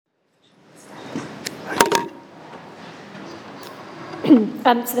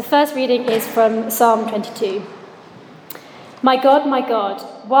So the first reading is from Psalm 22. My God,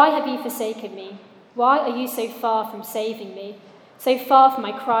 why have you forsaken me? Why are you so far from saving me, so far from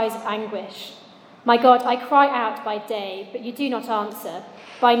my cries of anguish? My God, I cry out by day, but you do not answer,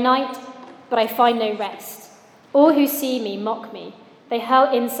 by night, but I find no rest. All who see me mock me. They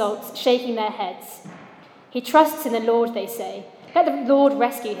hurl insults, shaking their heads. He trusts in the Lord, they say. Let the Lord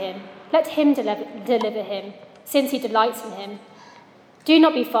rescue him. Let him deliver him, since he delights in him. Do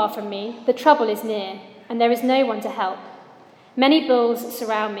not be far from me. The trouble is near, and there is no one to help. Many bulls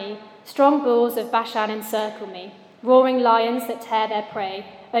surround me. Strong bulls of Bashan encircle me. Roaring lions that tear their prey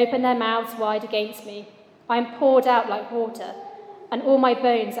open their mouths wide against me. I am poured out like water, and all my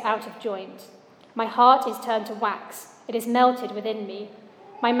bones are out of joint. My heart is turned to wax. It is melted within me.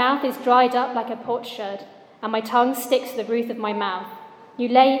 My mouth is dried up like a potsherd, and my tongue sticks to the roof of my mouth. You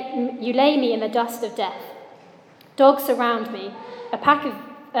lay me in the dust of death. Dogs surround me. A pack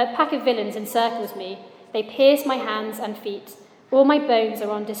of villains encircles me. They pierce my hands and feet. All my bones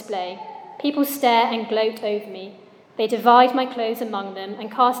are on display. People stare and gloat over me. They divide my clothes among them and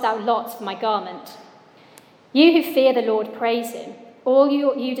cast out lots for my garment. You who fear the Lord, praise him. All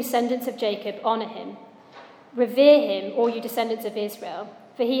you descendants of Jacob, honour him. Revere him, all you descendants of Israel.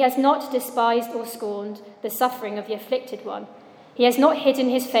 For he has not despised or scorned the suffering of the afflicted one. He has not hidden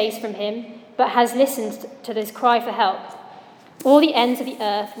his face from him, but has listened to this cry for help. All the ends of the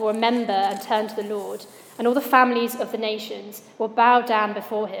earth will remember and turn to the Lord, and all the families of the nations will bow down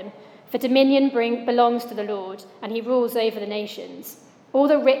before him. For dominion belongs to the Lord, and he rules over the nations. All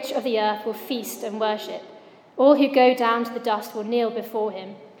the rich of the earth will feast and worship. All who go down to the dust will kneel before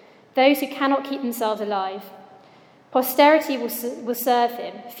him, those who cannot keep themselves alive. Posterity will serve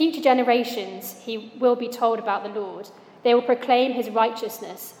him. Future generations he will be told about the Lord. They will proclaim his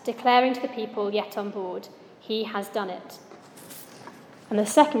righteousness, declaring to the people yet on board, he has done it. And the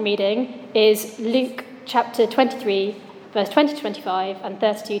second reading is Luke chapter 23, verse 20 to 25 and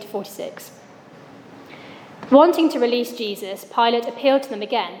 32 to 46. Wanting to release Jesus, Pilate appealed to them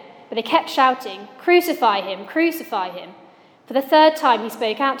again, but they kept shouting, "Crucify him, crucify him." For the third time he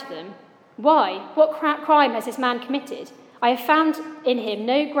spoke out to them. "Why? What crime has this man committed? I have found in him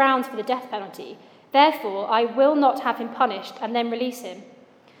no grounds for the death penalty. Therefore, I will not have him punished and then release him."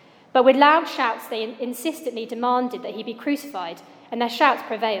 But with loud shouts, they insistently demanded that he be crucified, and their shouts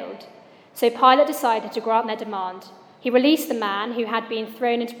prevailed. So Pilate decided to grant their demand. He released the man who had been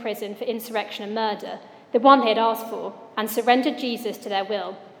thrown into prison for insurrection and murder, the one they had asked for, and surrendered Jesus to their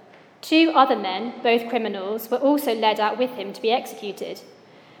will. 2 other men, both criminals, were also led out with him to be executed.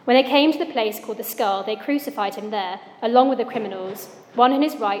 When they came to the place called the Skull, they crucified him there, along with the criminals, one on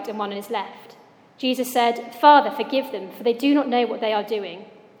his right and one on his left. Jesus said, "Father, forgive them, for they do not know what they are doing."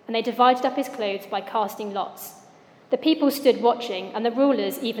 And they divided up his clothes by casting lots. The people stood watching, and the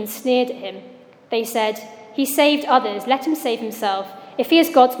rulers even sneered at him. They said, "He saved others, let him save himself, if he is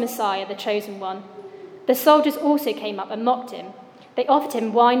God's Messiah, the chosen one." The soldiers also came up and mocked him. They offered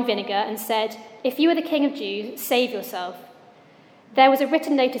him wine vinegar and said, "If you are the King of Jews, save yourself." There was a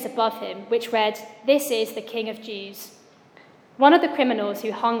written notice above him, which read, "This is the King of Jews." One of the criminals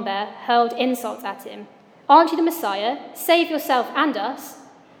who hung there hurled insults at him. "Aren't you the Messiah? Save yourself and us."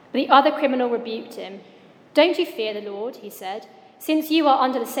 But the other criminal rebuked him. "Don't you fear the Lord," he said, "since you are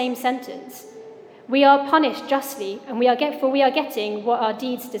under the same sentence. We are punished justly, and we are getting what our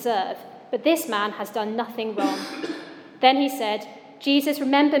deeds deserve. But this man has done nothing wrong." Then he said, "Jesus,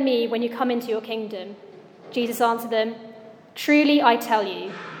 remember me when you come into your kingdom." Jesus answered them, "Truly I tell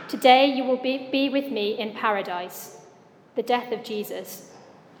you, today you will be with me in paradise." The death of Jesus.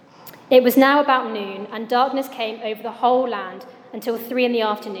 It was now about noon, and darkness came over the whole land until 3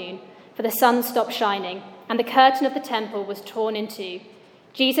 p.m, for the sun stopped shining, and the curtain of the temple was torn in two.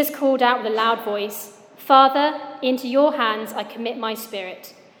 Jesus called out with a loud voice, "Father, into your hands I commit my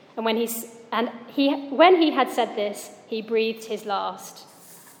spirit." And when he had said this, he breathed his last.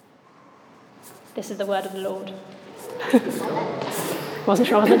 This is the word of the Lord. Wasn't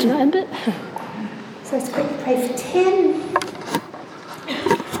sure I was meant to end it. So let's quickly pray for Tim.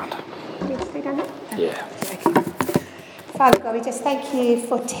 Yeah. Father God, we just thank you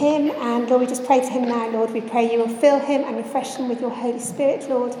for Tim, and Lord, we just pray for him now, Lord. We pray you will fill him and refresh him with your Holy Spirit,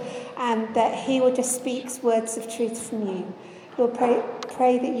 Lord, and that he will just speak words of truth from you. Lord,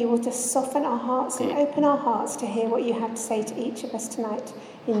 pray that you will just soften our hearts and open our hearts to hear what you have to say to each of us tonight,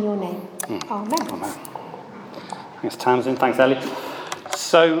 in your name. Amen. Amen. Thanks, Tamsin. Thanks, Ellie.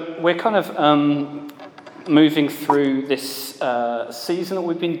 So we're kind of moving through this season that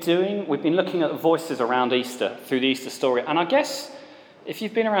we've been doing. We've been looking at voices around Easter, through the Easter story. And I guess if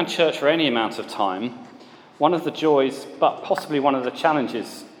you've been around church for any amount of time, one of the joys, but possibly one of the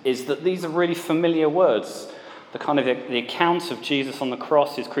challenges, is that these are really familiar words. The kind of the accounts of Jesus on the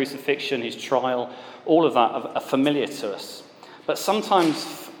cross, his crucifixion, his trial, all of that are familiar to us. But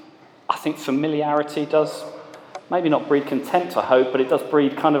sometimes I think familiarity does maybe not breed contempt, I hope, but it does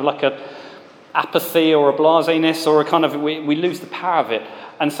breed kind of like a apathy or a blaseness, or a kind of, we lose the power of it.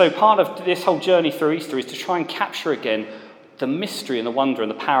 And so part of this whole journey through Easter is to try and capture again the mystery and the wonder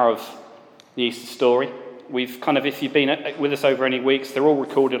and the power of the Easter story. We've kind of, if you've been with us over any weeks, they're all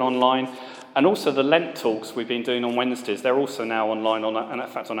recorded online. And also the Lent talks we've been doing on Wednesdays, they're also now online, and in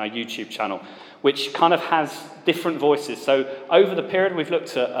fact on our YouTube channel, which kind of has different voices. So over the period we've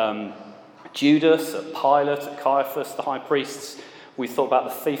looked at Judas, at Pilate, at Caiaphas, the high priests. We thought about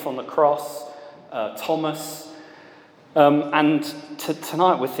the thief on the cross, Thomas. And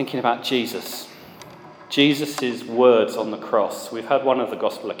tonight we're thinking about Jesus. Jesus' words on the cross. We've heard one of the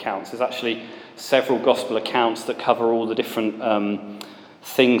gospel accounts. There's actually several gospel accounts that cover all the different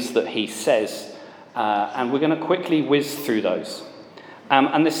things that he says. And we're going to quickly whiz through those.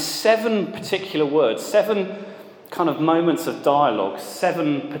 And there's 7 particular words, 7 kind of moments of dialogue,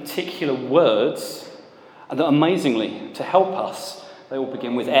 7 particular words that amazingly, to help us, they all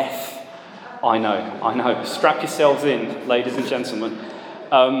begin with F. I know. Strap yourselves in, ladies and gentlemen.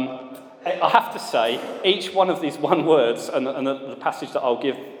 I have to say, each one of these one words and the passage that I'll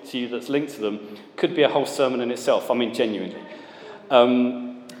give to you that's linked to them could be a whole sermon in itself. I mean, genuinely.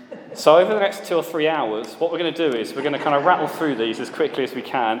 So over the next 2 or 3 hours, what we're going to do is we're going to kind of rattle through these as quickly as we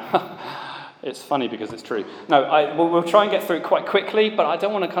can. It's funny because it's true. No, we'll try and get through it quite quickly, but I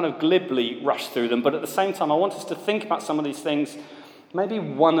don't want to kind of glibly rush through them. But at the same time, I want us to think about some of these things. Maybe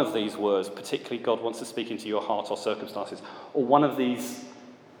one of these words, particularly God wants to speak into your heart or circumstances, or one of these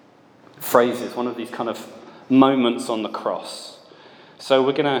phrases, one of these kind of moments on the cross. So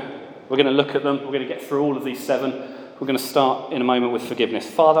we're going to look at them. We're going to get through all of these 7. We're going to start in a moment with forgiveness.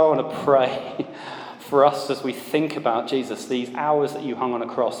 Father, I want to pray for us as we think about Jesus, these hours that you hung on a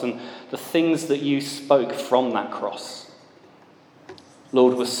cross and the things that you spoke from that cross.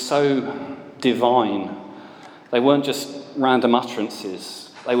 Lord, were so divine. They weren't just random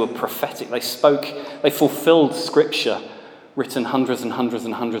utterances. They were prophetic. They spoke, they fulfilled scripture written hundreds and hundreds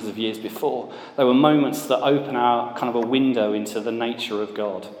and hundreds of years before. They were moments that open our kind of a window into the nature of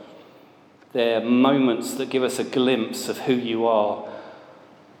God. They're moments that give us a glimpse of who you are.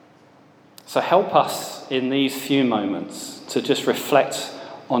 So help us in these few moments to just reflect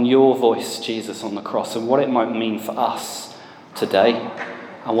on your voice, Jesus, on the cross, and what it might mean for us today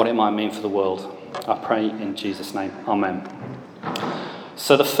and what it might mean for the world. I pray in Jesus' name. Amen.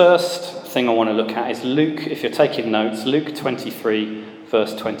 So the first thing I want to look at is Luke, if you're taking notes, Luke 23,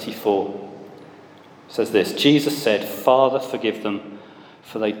 verse 24. It says this: Jesus said, "Father, forgive them,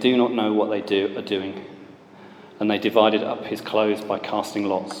 for they do not know what they are doing." And they divided up his clothes by casting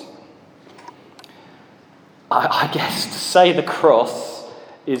lots. I guess to say the cross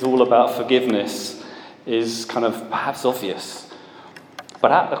is all about forgiveness is kind of perhaps obvious.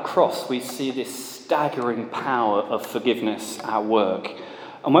 But at the cross, we see this staggering power of forgiveness at work.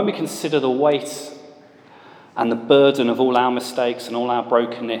 And when we consider the weight and the burden of all our mistakes and all our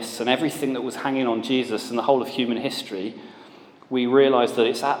brokenness and everything that was hanging on Jesus and the whole of human history, we realise that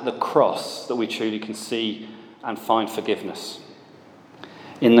it's at the cross that we truly can see and find forgiveness.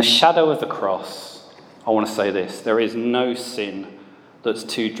 In the shadow of the cross, I want to say this: there is no sin that's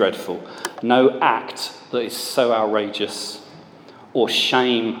too dreadful, no act that is so outrageous, or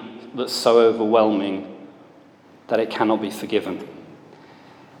shame that's so overwhelming that it cannot be forgiven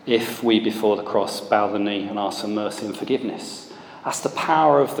if we before the cross bow the knee and ask for mercy and forgiveness. That's the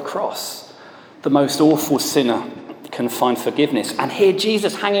power of the cross. The most awful sinner can find forgiveness. And here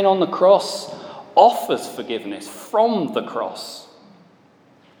Jesus, hanging on the cross, offers forgiveness from the cross.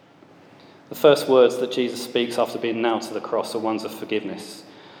 The first words that Jesus speaks after being nailed to the cross are ones of forgiveness.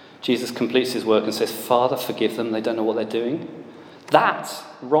 Jesus completes his work and says, "Father, forgive them, they don't know what they're doing." That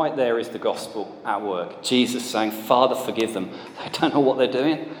right there is the gospel at work. Jesus saying, "Father, forgive them, they don't know what they're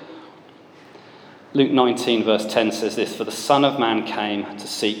doing." Luke 19 verse 10 says this: "For the Son of Man came to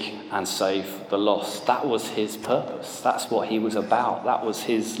seek and save the lost." That was his purpose. That's what he was about. That was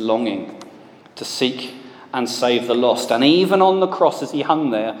his longing, to seek and save the lost. And even on the cross, as he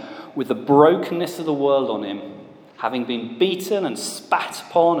hung there with the brokenness of the world on him, having been beaten and spat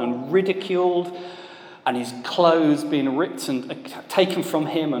upon and ridiculed, and his clothes being ripped and taken from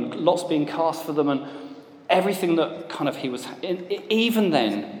him, and lots being cast for them, and everything that kind of he was in, even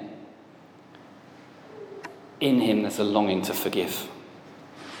then, in him there's a longing to forgive.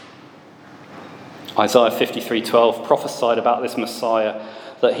 Isaiah 53:12 prophesied about this Messiah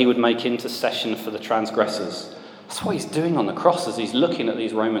that he would make intercession for the transgressors. That's what he's doing on the cross as he's looking at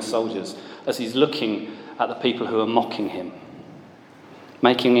these Roman soldiers, as he's looking at the people who are mocking him.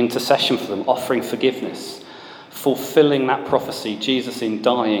 Making intercession for them, offering forgiveness, fulfilling that prophecy, Jesus in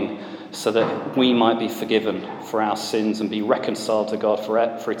dying so that we might be forgiven for our sins and be reconciled to God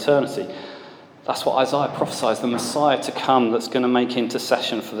for eternity. That's what Isaiah prophesies, the Messiah to come that's going to make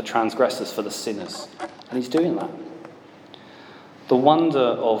intercession for the transgressors, for the sinners. And he's doing that. The wonder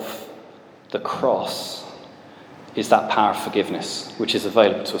of the cross is that power of forgiveness, which is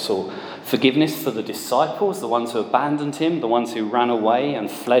available to us all. Forgiveness for the disciples, the ones who abandoned him, the ones who ran away and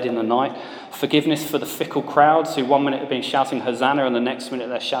fled in the night. Forgiveness for the fickle crowds who 1 minute have been shouting Hosanna and the next minute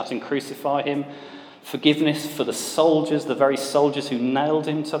they're shouting crucify him. Forgiveness for the soldiers, the very soldiers who nailed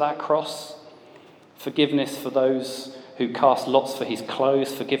him to that cross. Forgiveness for those who cast lots for his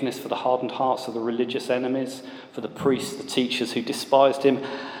clothes. Forgiveness for the hardened hearts of the religious enemies, for the priests, the teachers who despised him.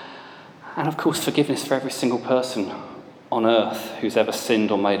 And of course, forgiveness for every single person on earth who's ever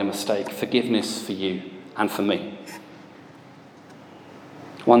sinned or made a mistake. Forgiveness for you and for me.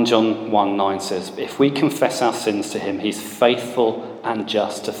 1 John 1:9 says, if we confess our sins to him, he's faithful and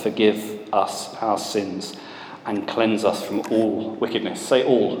just to forgive us our sins and cleanse us from all wickedness. Say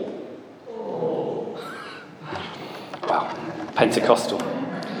all. All. Wow, Pentecostal. I'm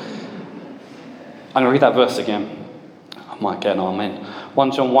going to read that verse again. I might get an amen.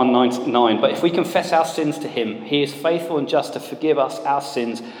 1 John 1:9, but if we confess our sins to him, he is faithful and just to forgive us our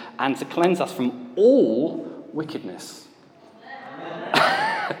sins and to cleanse us from all wickedness.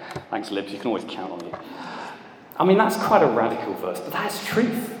 Thanks, Libs. You can always count on you. I mean, that's quite a radical verse, but that's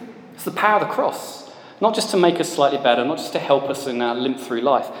truth. It's the power of the cross. Not just to make us slightly better, not just to help us in our limp through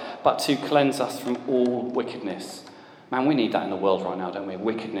life, but to cleanse us from all wickedness. Man, we need that in the world right now, don't we?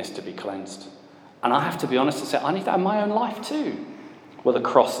 Wickedness to be cleansed. And I have to be honest and say, I need that in my own life too. Well, the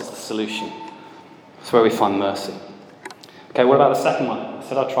cross is the solution. It's where we find mercy. Okay, what about the second one? I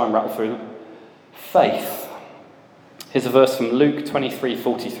said I'd try and rattle through them. Faith. Here's a verse from Luke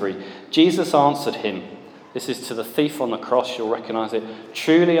 23:43. Jesus answered him. This is to the thief on the cross. You'll recognise it.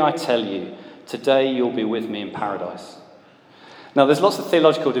 Truly I tell you, today you'll be with me in paradise. Now, there's lots of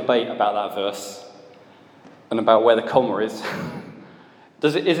theological debate about that verse and about where the comma is.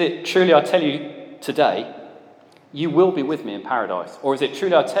 Is it truly I tell you today, you will be with me in paradise? Or is it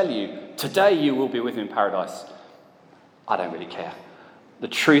truly I tell you, today you will be with me in paradise? I don't really care. The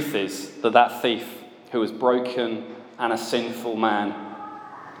truth is that thief who was broken and a sinful man,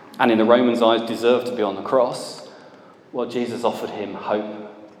 and in the Romans' eyes deserved to be on the cross, well, Jesus offered him hope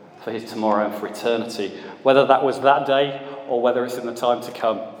for his tomorrow and for eternity. Whether that was that day or whether it's in the time to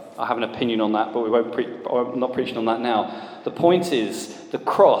come, I have an opinion on that, but I'm not preaching on that now. The point is, the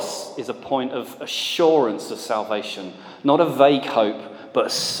cross is a point of assurance of salvation, not a vague hope, but a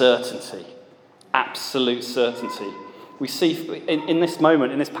certainty, absolute certainty. We see in this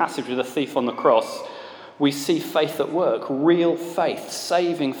moment, in this passage with the thief on the cross, we see faith at work, real faith,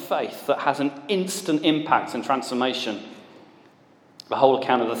 saving faith that has an instant impact and transformation. The whole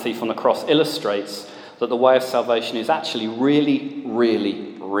account of the thief on the cross illustrates that the way of salvation is actually really,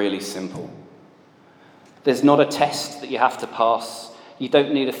 really, really simple. There's not a test that you have to pass. You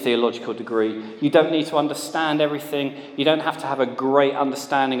don't need a theological degree. You don't need to understand everything. You don't have to have a great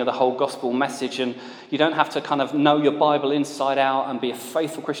understanding of the whole gospel message, and you don't have to kind of know your Bible inside out and be a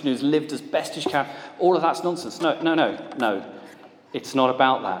faithful Christian who's lived as best as you can. All of that's nonsense. No. It's not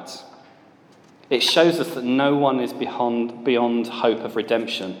about that. It shows us that no one is beyond hope of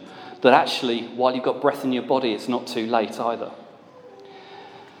redemption. That actually, while you've got breath in your body, it's not too late either.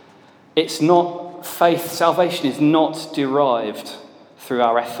 It's not faith. Salvation is not derived through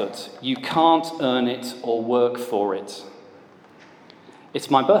our effort. You can't earn it or work for it. It's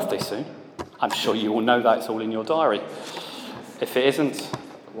my birthday soon. I'm sure you all know that. It's all in your diary. If it isn't,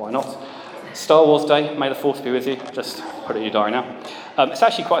 why not? Star Wars Day, May the 4th be with you. Just put it in your diary now. It's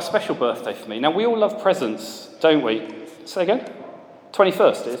actually quite a special birthday for me. Now, we all love presents, don't we? Say again?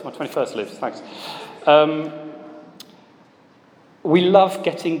 21st it is. My 21st lives. Thanks. We love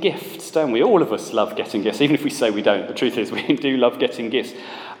getting gifts, don't we? All of us love getting gifts, even if we say we don't. The truth is we do love getting gifts.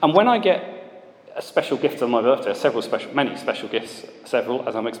 And when I get a special gift on my birthday, many special gifts, several,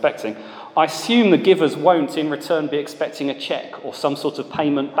 as I'm expecting, I assume the givers won't in return be expecting a cheque or some sort of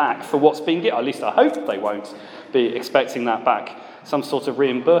payment back for what's being given. At least I hope they won't be expecting that back, some sort of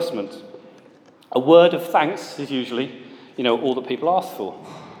reimbursement. A word of thanks is usually, all that people ask for.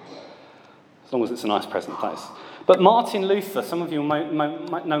 As long as it's a nice present, thanks. But Martin Luther, some of you might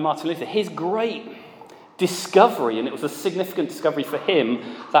know Martin Luther, his great discovery, and it was a significant discovery for him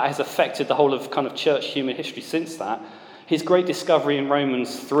that has affected the whole of kind of church human history since that, His great discovery in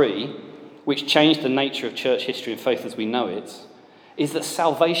Romans 3, which changed the nature of church history and faith as we know it, is that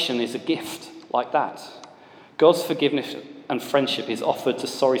salvation is a gift like that. God's forgiveness and friendship is offered to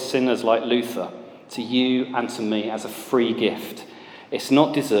sorry sinners like Luther, to you and to me as a free gift. It's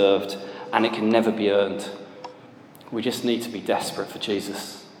not deserved and it can never be earned. We just need to be desperate for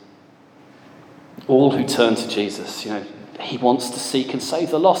Jesus. All who turn to Jesus, he wants to seek and save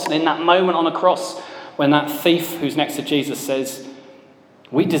the lost. And in that moment on the cross, when that thief who's next to Jesus says,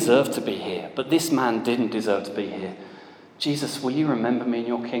 we deserve to be here, but this man didn't deserve to be here. Jesus, will you remember me in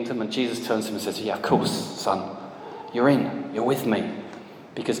your kingdom? And Jesus turns to him and says, yeah, of course, son. You're in. You're with me.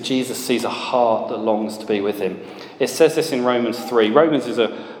 Because Jesus sees a heart that longs to be with him. It says this in Romans 3. Romans is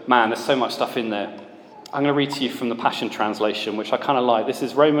there's so much stuff in there. I'm going to read to you from the Passion Translation, which I kind of like. This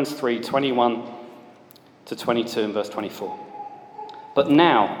is Romans 3, 21 to 22 and verse 24. But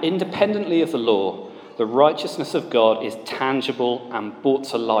now, independently of the law, the righteousness of God is tangible and brought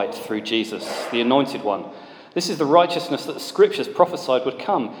to light through Jesus, the Anointed One. This is the righteousness that the Scriptures prophesied would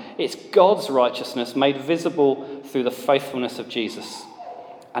come. It's God's righteousness made visible through the faithfulness of Jesus.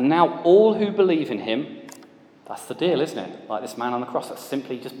 And now all who believe in him, that's the deal, isn't it? Like this man on the cross that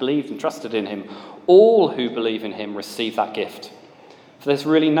simply just believed and trusted in him. All who believe in him receive that gift. For there's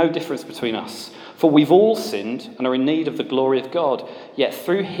really no difference between us. For we've all sinned and are in need of the glory of God. Yet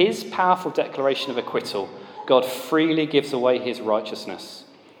through his powerful declaration of acquittal, God freely gives away his righteousness.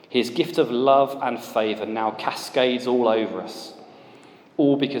 His gift of love and favour now cascades all over us.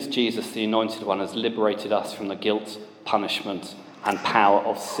 All because Jesus, the Anointed One, has liberated us from the guilt, punishment, and power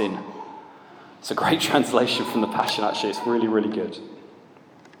of sin. It's a great translation from the Passion, actually. It's really, really good.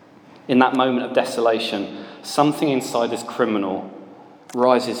 In that moment of desolation, something inside this criminal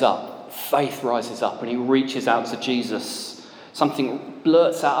rises up. Faith rises up, and he reaches out to Jesus. Something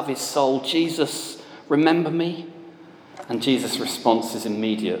blurts out of his soul, Jesus, remember me? And Jesus' response is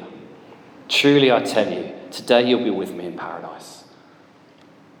immediate. Truly, I tell you, today you'll be with me in paradise.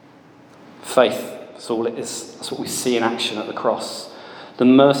 Faith, that's all it is. That's what we see in action at the cross. The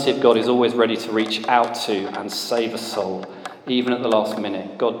mercy of God is always ready to reach out to and save a soul, even at the last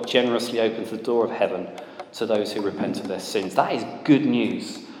minute. God generously opens the door of heaven to those who repent of their sins. That is good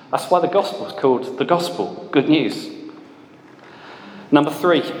news. That's why the gospel is called the gospel. Good news. Number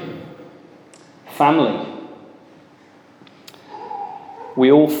 3, family.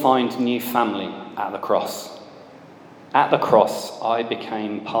 We all find new family at the cross. At the cross, I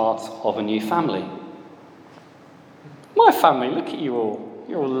became part of a new family. My family, look at you all.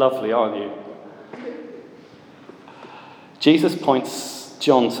 You're all lovely, aren't you? Jesus points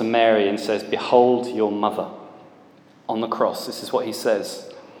John to Mary and says, behold your mother. On the cross, this is what he says.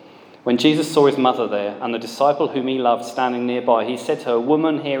 When Jesus saw his mother there and the disciple whom he loved standing nearby, he said to her,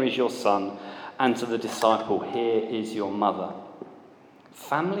 woman, here is your son. And to the disciple, here is your mother.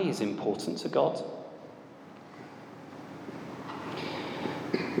 Family is important to God.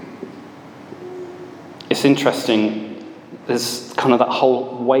 It's interesting. There's kind of that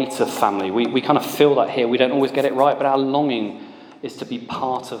whole weight of family. We kind of feel that here. We don't always get it right, but our longing is to be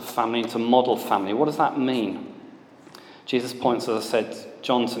part of family and to model family. What does that mean? Jesus points, as I said,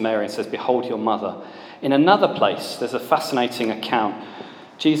 John to Mary and says, behold your mother. In another place, there's a fascinating account.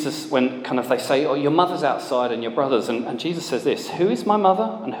 Jesus, when kind of they say, oh, your mother's outside and your brothers. And Jesus says this, who is my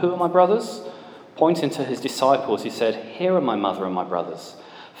mother and who are my brothers? Pointing to his disciples, he said, here are my mother and my brothers.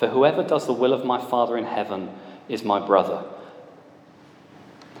 For whoever does the will of my Father in heaven is my brother.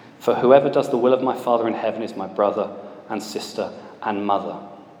 For whoever does the will of my Father in heaven is my brother and sister and mother.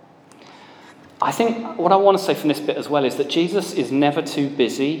 I think what I want to say from this bit as well is that Jesus is never too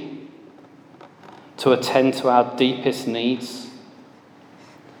busy to attend to our deepest needs.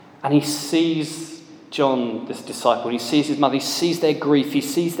 And he sees John, this disciple, he sees his mother, he sees their grief, he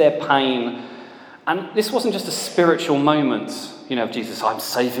sees their pain. And this wasn't just a spiritual moment, of Jesus, I'm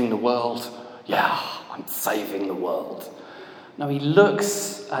saving the world. Yeah, I'm saving the world. No, he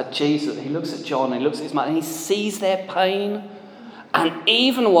looks at Jesus, he looks at John, he looks at his mother, and he sees their pain. And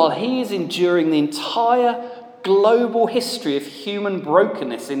even while he is enduring the entire global history of human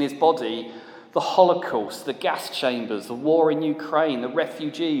brokenness in his body, the Holocaust, the gas chambers, the war in Ukraine, the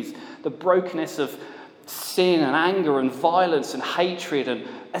refugees, the brokenness of sin and anger and violence and hatred, and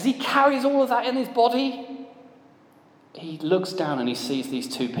as he carries all of that in his body, he looks down and he sees these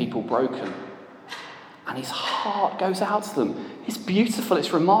two people broken. And his heart goes out to them. It's beautiful,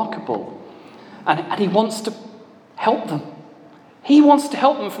 it's remarkable. And he wants to help them. He wants to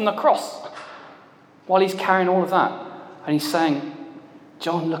help them from the cross while he's carrying all of that. And he's saying,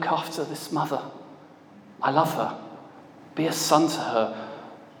 John, look after this mother. I love her. Be a son to her.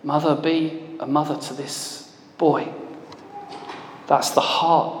 Mother, be a mother to this boy. That's the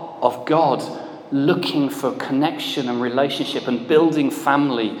heart of God, looking for connection and relationship and building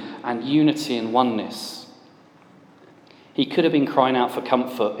family and unity and oneness. He could have been crying out for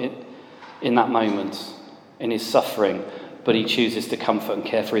comfort in that moment, in his suffering, but he chooses to comfort and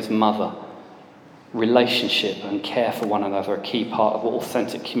care for his mother. Relationship and care for one another, a key part of what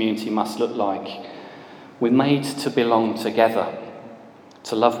authentic community must look like. We're made to belong together,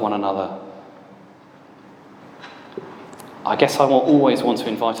 to love one another. I guess I will always want to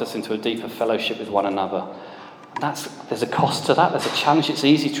invite us into a deeper fellowship with one another. There's a cost to that, there's a challenge. It's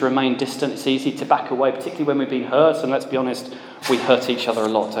easy to remain distant, it's easy to back away, particularly when we've been hurt, and let's be honest, we hurt each other a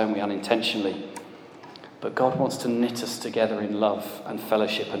lot, don't we, unintentionally. But God wants to knit us together in love and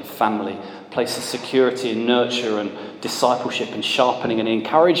fellowship and family, places security and nurture and discipleship and sharpening and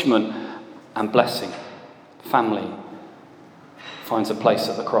encouragement and blessing. Family finds a place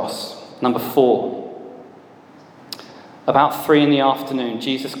at the cross. Number 4. About 3 p.m,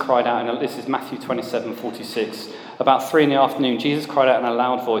 Jesus cried out, and this is Matthew 27:46. About 3 p.m, Jesus cried out in a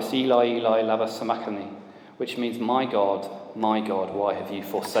loud voice, Eli, Eli, lama sabachthani, which means, my God, why have you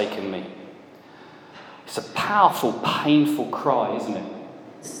forsaken me? It's a powerful, painful cry, isn't it?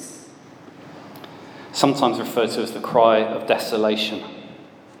 Sometimes referred to as the cry of desolation.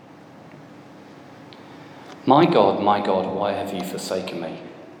 My God, why have you forsaken me?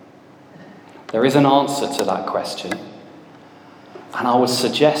 There is an answer to that question. And I would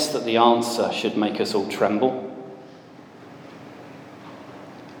suggest that the answer should make us all tremble.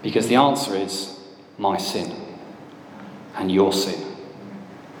 Because the answer is my sin and your sin.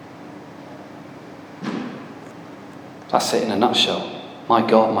 That's it in a nutshell. My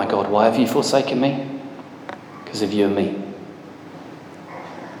God, why have you forsaken me? Because of you and me.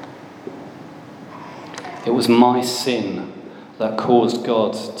 It was my sin that caused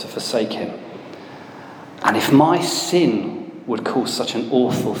God to forsake him. And if my sin would cause such an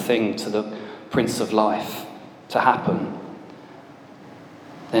awful thing to the Prince of Life to happen,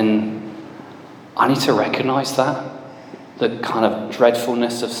 then I need to recognise that, the kind of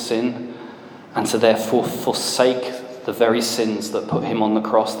dreadfulness of sin, and to therefore forsake the very sins that put him on the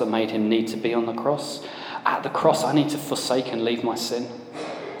cross, that made him need to be on the cross. At the cross, I need to forsake and leave my sin.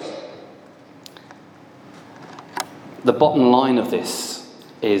 The bottom line of this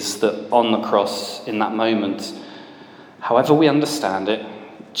is that on the cross, in that moment, however we understand it,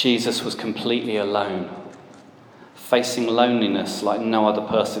 Jesus was completely alone, facing loneliness like no other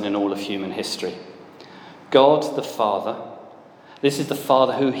person in all of human history. God the Father, this is the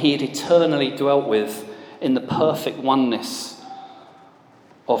Father who he had eternally dwelt with in the perfect oneness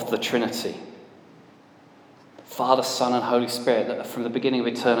of the Trinity. Father, Son, and Holy Spirit, that from the beginning of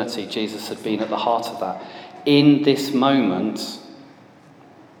eternity, Jesus had been at the heart of that. In this moment,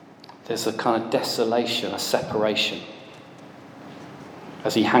 there's a kind of desolation, a separation,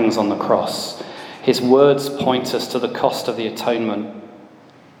 as he hangs on the cross. His words point us to the cost of the atonement.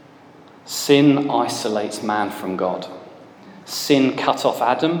 Sin isolates man from God. Sin cut off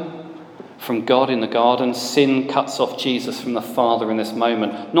Adam from God in the garden. Sin cuts off Jesus from the Father in this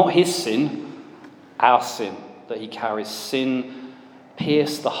moment. Not his sin, our sin that he carries. Sin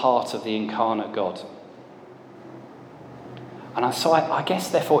pierced the heart of the incarnate God. And so I guess,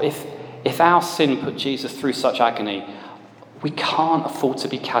 therefore, if our sin put Jesus through such agony, we can't afford to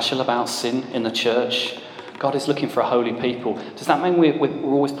be casual about sin in the church. God is looking for a holy people. Does that mean we're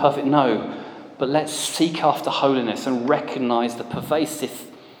always perfect? No. But let's seek after holiness and recognise the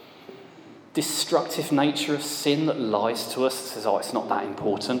pervasive, destructive nature of sin that lies to us, says, it's not that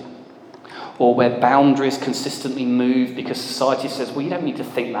important. Or where boundaries consistently move because society says, you don't need to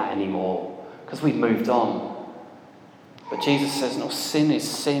think that anymore because we've moved on. But Jesus says, no, sin is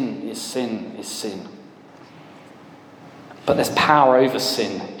sin, is sin, is sin. But there's power over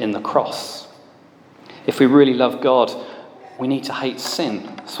sin in the cross. If we really love God, we need to hate sin.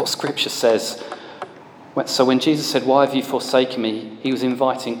 That's what Scripture says. So when Jesus said, why have you forsaken me? He was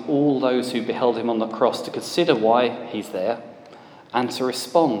inviting all those who beheld him on the cross to consider why he's there and to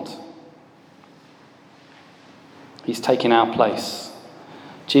respond. He's taken our place.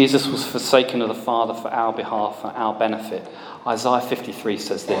 Jesus was forsaken of the Father for our behalf, for our benefit. Isaiah 53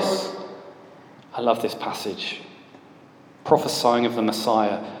 says this. I love this passage. Prophesying of the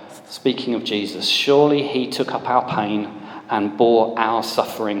Messiah, speaking of Jesus. Surely he took up our pain and bore our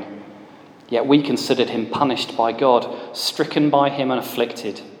suffering. Yet we considered him punished by God, stricken by him and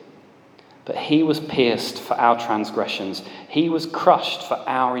afflicted. But he was pierced for our transgressions. He was crushed for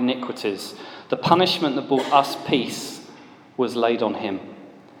our iniquities. The punishment that brought us peace was laid on him.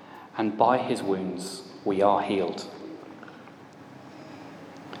 And by his wounds we are healed.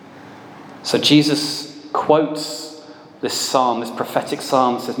 So Jesus quotes This psalm, this prophetic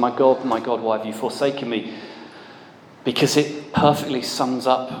psalm says, my God, why have you forsaken me? Because it perfectly sums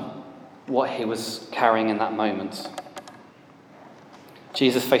up what he was carrying in that moment.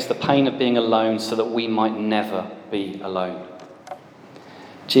 Jesus faced the pain of being alone so that we might never be alone.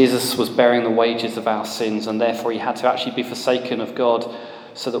 Jesus was bearing the wages of our sins, and therefore he had to actually be forsaken of God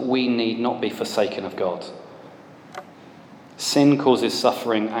so that we need not be forsaken of God. Sin causes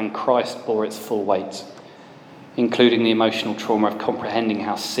suffering, and Christ bore its full weight, including the emotional trauma of comprehending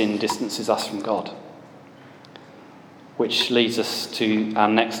how sin distances us from God. Which leads us to our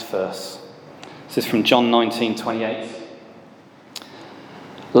next verse. This is from John 19:28.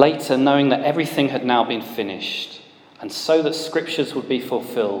 Later, knowing that everything had now been finished, and so that scriptures would be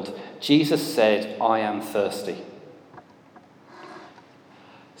fulfilled, Jesus said, I am thirsty.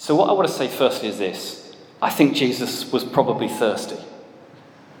 So what I want to say firstly is this. I think Jesus was probably thirsty.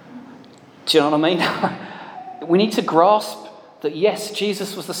 Do you know what I mean? We need to grasp that yes,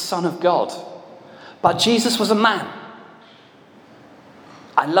 Jesus was the Son of God, but Jesus was a man.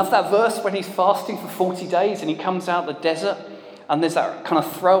 I love that verse when he's fasting for 40 days and he comes out the desert, and there's that kind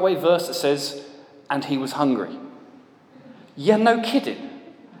of throwaway verse that says, and he was hungry. Yeah, no kidding.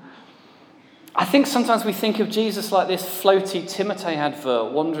 I think sometimes we think of Jesus like this floaty Timotei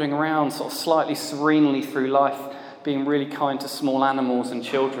advert, wandering around sort of slightly serenely through life, being really kind to small animals and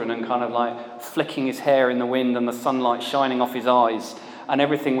children, and kind of like flicking his hair in the wind and the sunlight shining off his eyes, and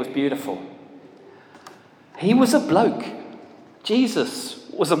everything was beautiful. He was a bloke. Jesus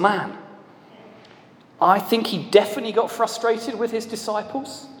was a man. I think he definitely got frustrated with his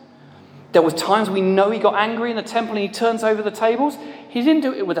disciples. There were times we know he got angry in the temple and he turns over the tables. He didn't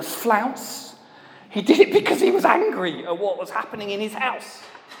do it with a flounce. He did it because he was angry at what was happening in his house.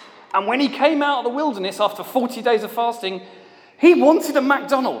 And when he came out of the wilderness after 40 days of fasting, he wanted a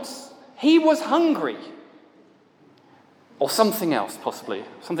McDonald's. He was hungry. Or something else, possibly.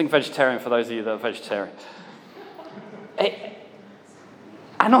 Something vegetarian for those of you that are vegetarian.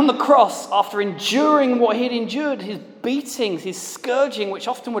 And on the cross, after enduring what he had endured, his beatings, his scourging, which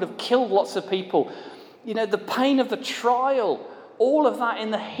often would have killed lots of people, the pain of the trial, all of that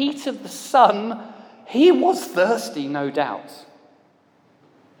in the heat of the sun, he was thirsty, no doubt.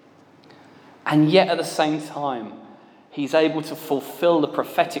 And yet at the same time, he's able to fulfill the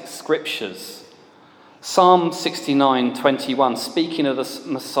prophetic scriptures. Psalm 69:21, speaking of the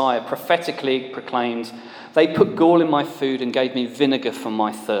Messiah, prophetically proclaimed, they put gall in my food and gave me vinegar for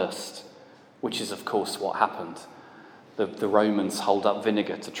my thirst, which is, of course, what happened. The Romans hold up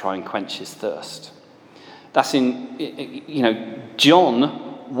vinegar to try and quench his thirst. That's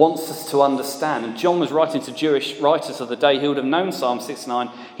John wants us to understand, and John was writing to Jewish writers of the day who would have known Psalm 69.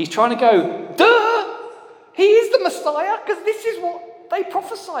 He's trying to go, duh! He is the Messiah, because this is what they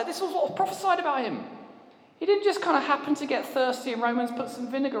prophesied. This was what was prophesied about him. He didn't just kind of happen to get thirsty and Romans put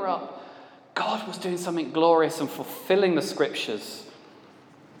some vinegar up. God was doing something glorious and fulfilling the scriptures.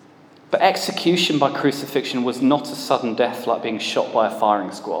 But execution by crucifixion was not a sudden death like being shot by a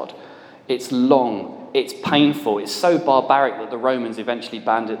firing squad. It's long, it's painful, it's so barbaric that the Romans eventually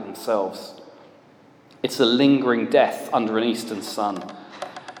banned it themselves. It's a lingering death under an eastern sun.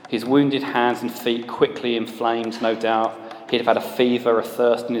 His wounded hands and feet quickly inflamed, no doubt. He'd have had a fever, a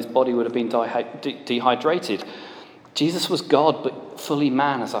thirst, and his body would have been dehydrated. Jesus was God, but fully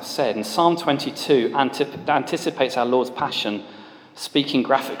man, as I've said. And Psalm 22 anticipates our Lord's passion, speaking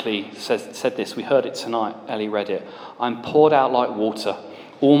graphically, said this. We heard it tonight. Ellie read it. I'm poured out like water.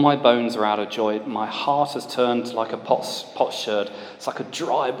 All my bones are out of joint. My heart has turned like a potsherd. It's like a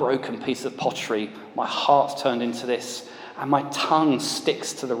dry, broken piece of pottery. My heart's turned into this, and my tongue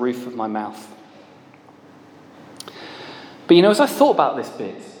sticks to the roof of my mouth. But as I thought about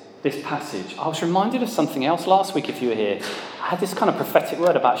this passage, I was reminded of something else last week, if you were here. I had this kind of prophetic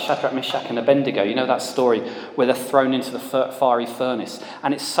word about Shadrach, Meshach, and Abednego. You know that story where they're thrown into the fiery furnace.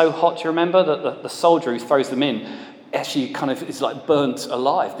 And it's so hot, do you remember, that the soldier who throws them in actually kind of is like burnt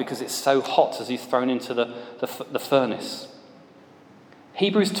alive because it's so hot as he's thrown into the furnace.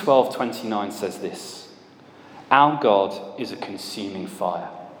 Hebrews 12:29 says this, our God is a consuming fire.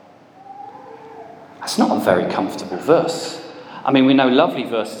 That's not a very comfortable verse. I mean, we know lovely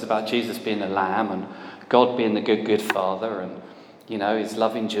verses about Jesus being the Lamb and God being the good Father and, his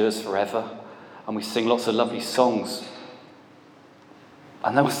love endures forever. And we sing lots of lovely songs.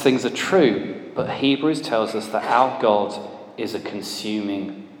 And those things are true, but Hebrews tells us that our God is a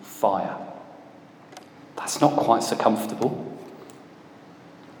consuming fire. That's not quite so comfortable.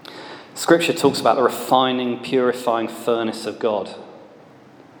 Scripture talks about the refining, purifying furnace of God.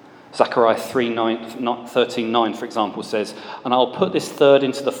 Zechariah 13:9, for example, says, "And I'll put this third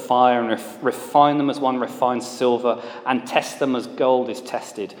into the fire and refine them as one refines silver and test them as gold is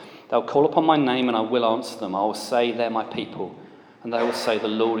tested. They'll call upon my name and I will answer them. I will say they're my people and they will say the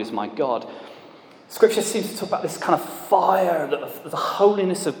Lord is my God." Scripture seems to talk about this kind of fire, the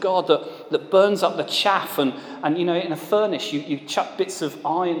holiness of God that burns up the chaff. And in a furnace, you chuck bits of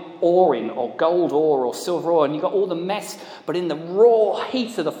iron ore in, or gold ore, or silver ore, and you've got all the mess. But in the raw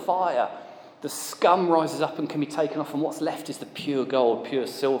heat of the fire, the scum rises up and can be taken off, and what's left is the pure gold, pure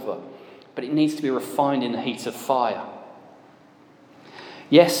silver. But it needs to be refined in the heat of fire.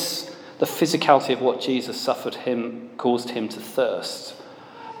 Yes, the physicality of what Jesus suffered caused him to thirst.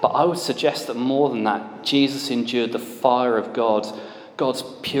 But I would suggest that more than that, Jesus endured the fire of God's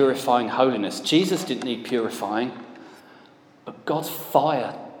purifying holiness. Jesus didn't need purifying, but God's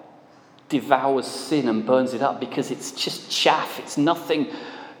fire devours sin and burns it up because it's just chaff, it's nothing.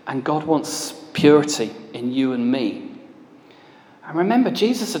 And God wants purity in you and me. And remember,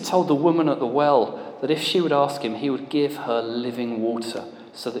 Jesus had told the woman at the well that if she would ask him, he would give her living water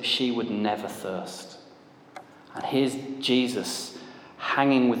so that she would never thirst. And here's Jesus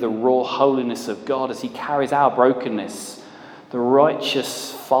hanging with the raw holiness of God as he carries our brokenness, the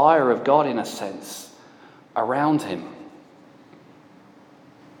righteous fire of God, in a sense, around him.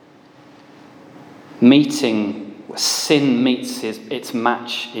 Sin meets its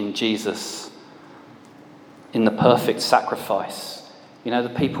match in Jesus, in the perfect sacrifice.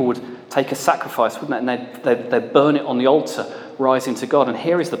 The people would take a sacrifice, wouldn't they? And they'd burn it on the altar, rising to God. And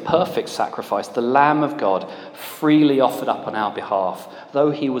here is the perfect sacrifice, the Lamb of God, freely offered up on our behalf,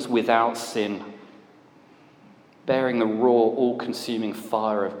 though he was without sin, bearing the raw, all-consuming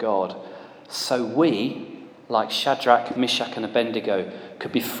fire of God. So we, like Shadrach, Meshach, and Abednego,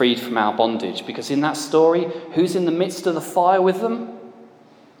 could be freed from our bondage. Because in that story, who's in the midst of the fire with them?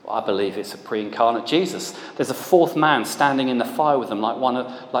 I believe it's a pre-incarnate Jesus. There's a fourth man standing in the fire with them, like one of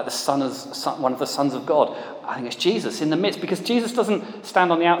the sons of God. I think it's Jesus in the midst, because Jesus doesn't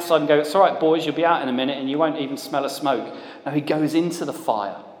stand on the outside and go, "It's all right, boys, you'll be out in a minute and you won't even smell of smoke." No, he goes into the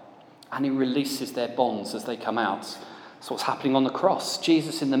fire and he releases their bonds as they come out. That's what's happening on the cross.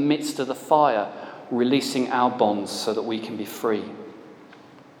 Jesus in the midst of the fire, releasing our bonds so that we can be free.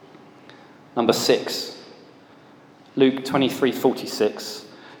 Number 6, Luke 23:46.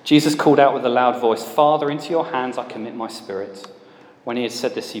 Jesus called out with a loud voice, "Father, into your hands I commit my spirit." When he had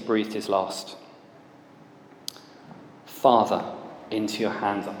said this, he breathed his last. Father, into your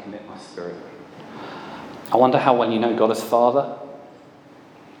hands I commit my spirit. I wonder how well you know God as Father,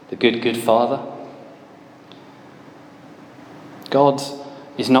 the good Father. God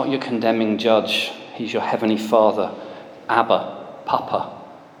is not your condemning judge. He's your heavenly Father. Abba, Papa.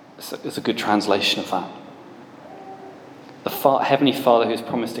 It's a good translation of that. The Heavenly Father who has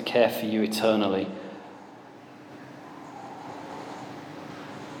promised to care for you eternally.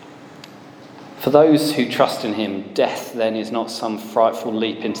 For those who trust in him, death then is not some frightful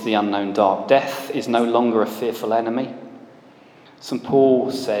leap into the unknown dark. Death is no longer a fearful enemy. St.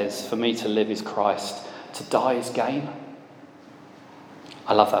 Paul says, "For me to live is Christ, to die is gain."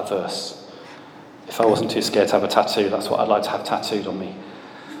 I love that verse. If I wasn't too scared to have a tattoo, that's what I'd like to have tattooed on me.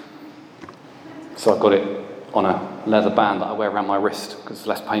 So I've got it on a leather band that I wear around my wrist because it's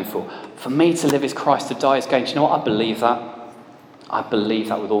less painful. For me to live is Christ, to die is gain. Do you know what? I believe that. I believe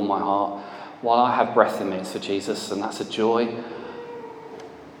that with all my heart. While I have breath in me, it's for Jesus, and that's a joy.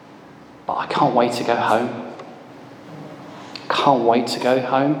 But I can't wait to go home. Can't wait to go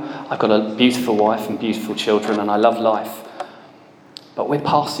home. I've got a beautiful wife and beautiful children, and I love life. But we're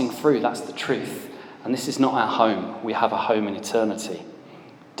passing through, that's the truth. And this is not our home. We have a home in eternity.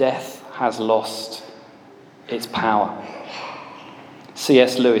 Death has lost its power.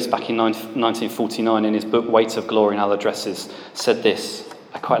 C.S. Lewis, back in 1949, in his book Weight of Glory and Other Dresses, said this.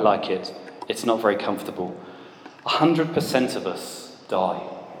 I quite like it. It's not very comfortable. 100% of us die,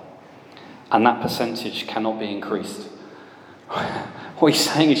 and that percentage cannot be increased. What he's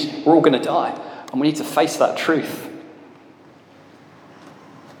saying is we're all going to die, and we need to face that truth.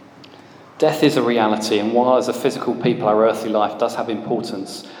 Death is a reality, and while as a physical people our earthly life does have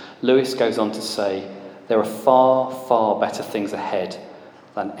importance, Lewis goes on to say, there are far, far better things ahead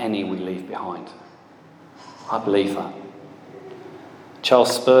than any we leave behind. I believe that.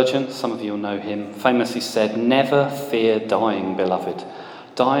 Charles Spurgeon, some of you will know him, famously said, "Never fear dying, beloved.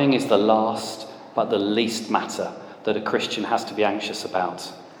 Dying is the last but the least matter that a Christian has to be anxious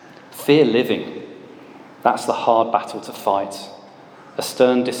about. Fear living. That's the hard battle to fight, a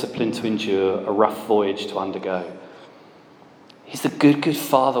stern discipline to endure, a rough voyage to undergo." He's the good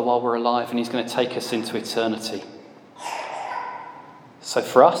Father while we're alive, and he's going to take us into eternity. So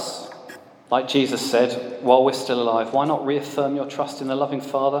for us, like Jesus said, while we're still alive, why not reaffirm your trust in the loving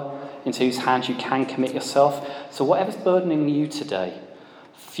Father into whose hands you can commit yourself? So whatever's burdening you today,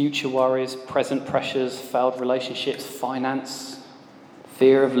 future worries, present pressures, failed relationships, finance,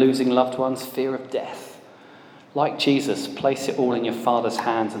 fear of losing loved ones, fear of death, like Jesus, place it all in your Father's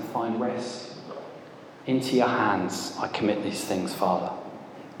hands and find rest. Into your hands I commit these things, Father,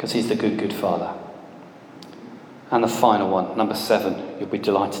 because he's the good, good Father. And the final one, number 7, you'll be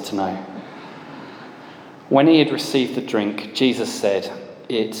delighted to know. When he had received the drink, Jesus said,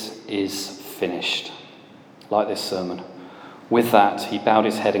 "It is finished." Like this sermon. With that, he bowed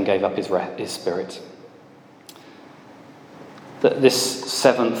his head and gave up his spirit. This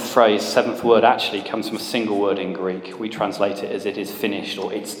 7th word actually comes from a single word in Greek. We translate it as "it is finished"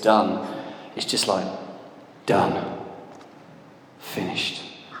 or "it's done." It's just like done, finished,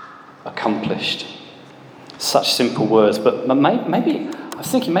 accomplished. Such simple words, but maybe I was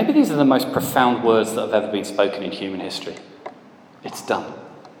thinking maybe these are the most profound words that have ever been spoken in human history. It's done.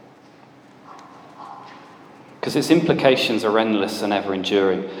 Because its implications are endless and ever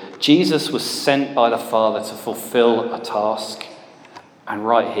enduring. Jesus was sent by the Father to fulfill a task, and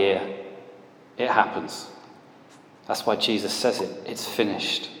right here, it happens. That's why Jesus says it. It's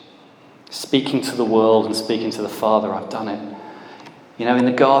finished. Speaking to the world and speaking to the Father, I've done it. You know, in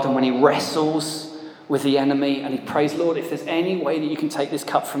the garden when he wrestles with the enemy and he prays, "Lord, if there's any way that you can take this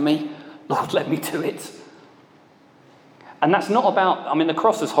cup from me, Lord, let me do it." And that's not about, the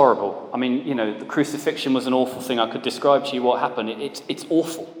cross is horrible. The crucifixion was an awful thing. I could describe to you what happened. It's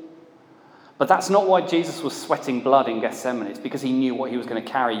awful. But that's not why Jesus was sweating blood in Gethsemane. It's because he knew what he was going to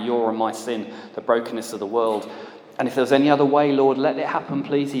carry, your and my sin, the brokenness of the world. And if there's any other way, Lord, let it happen,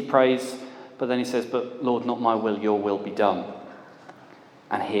 please, he prays. But then he says, "But Lord, not my will, your will be done."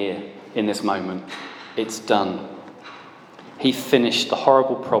 And here, in this moment, it's done. He finished the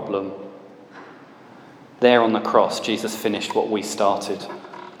horrible problem. There on the cross, Jesus finished what we started.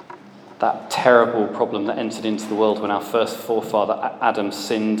 That terrible problem that entered into the world when our first forefather Adam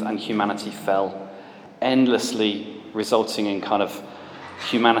sinned and humanity fell, endlessly resulting in kind of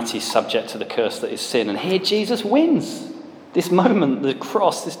humanity subject to the curse that is sin. And here Jesus wins. This moment, the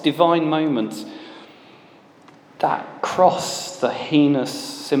cross, this divine moment, that cross, the heinous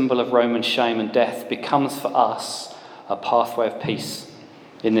symbol of Roman shame and death, becomes for us a pathway of peace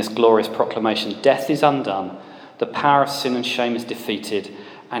in this glorious proclamation. Death is undone, the power of sin and shame is defeated,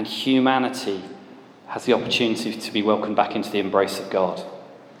 and humanity has the opportunity to be welcomed back into the embrace of God.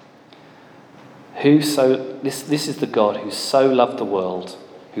 This is the God who so loved the world,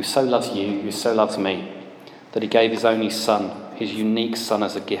 who so loves you, who so loves me, that he gave his only Son, his unique Son,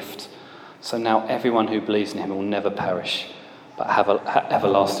 as a gift. So now everyone who believes in him will never perish, but have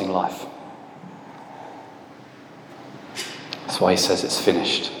everlasting life. That's why he says it's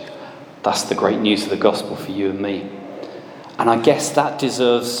finished. That's the great news of the gospel for you and me. And I guess that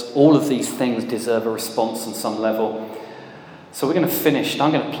deserves, all of these things deserve a response on some level. So we're going to finish, and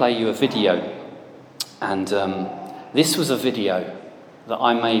I'm going to play you a video. And this was a video that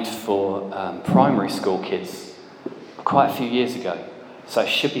I made for primary school kids quite a few years ago. So it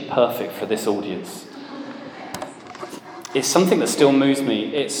should be perfect for this audience. It's something that still moves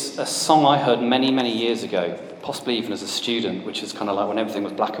me. It's a song I heard many, many years ago, possibly even as a student, which is kind of like when everything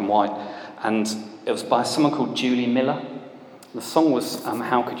was black and white. And it was by someone called Julie Miller. The song was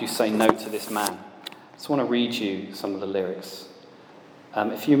 "How Could You Say No to This Man?" I just want to read you some of the lyrics.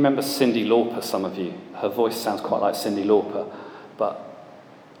 If you remember Cyndi Lauper, some of you, her voice sounds quite like Cyndi Lauper, but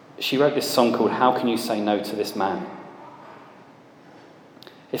she wrote this song called "How Can You Say No to This Man?"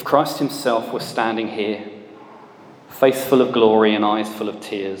 If Christ himself were standing here, face full of glory and eyes full of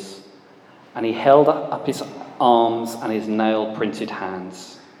tears, and he held up his arms and his nail-printed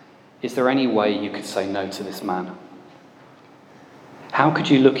hands, is there any way you could say no to this man? How could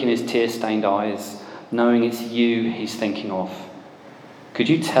you look in his tear-stained eyes, knowing it's you he's thinking of? Could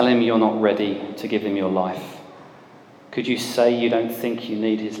you tell him you're not ready to give him your life? Could you say you don't think you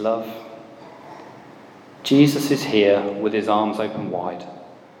need his love? Jesus is here with his arms open wide.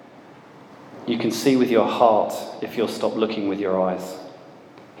 You can see with your heart if you'll stop looking with your eyes.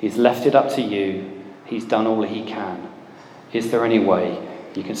 He's left it up to you. He's done all he can. Is there any way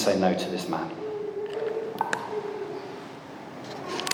you can say no to this man?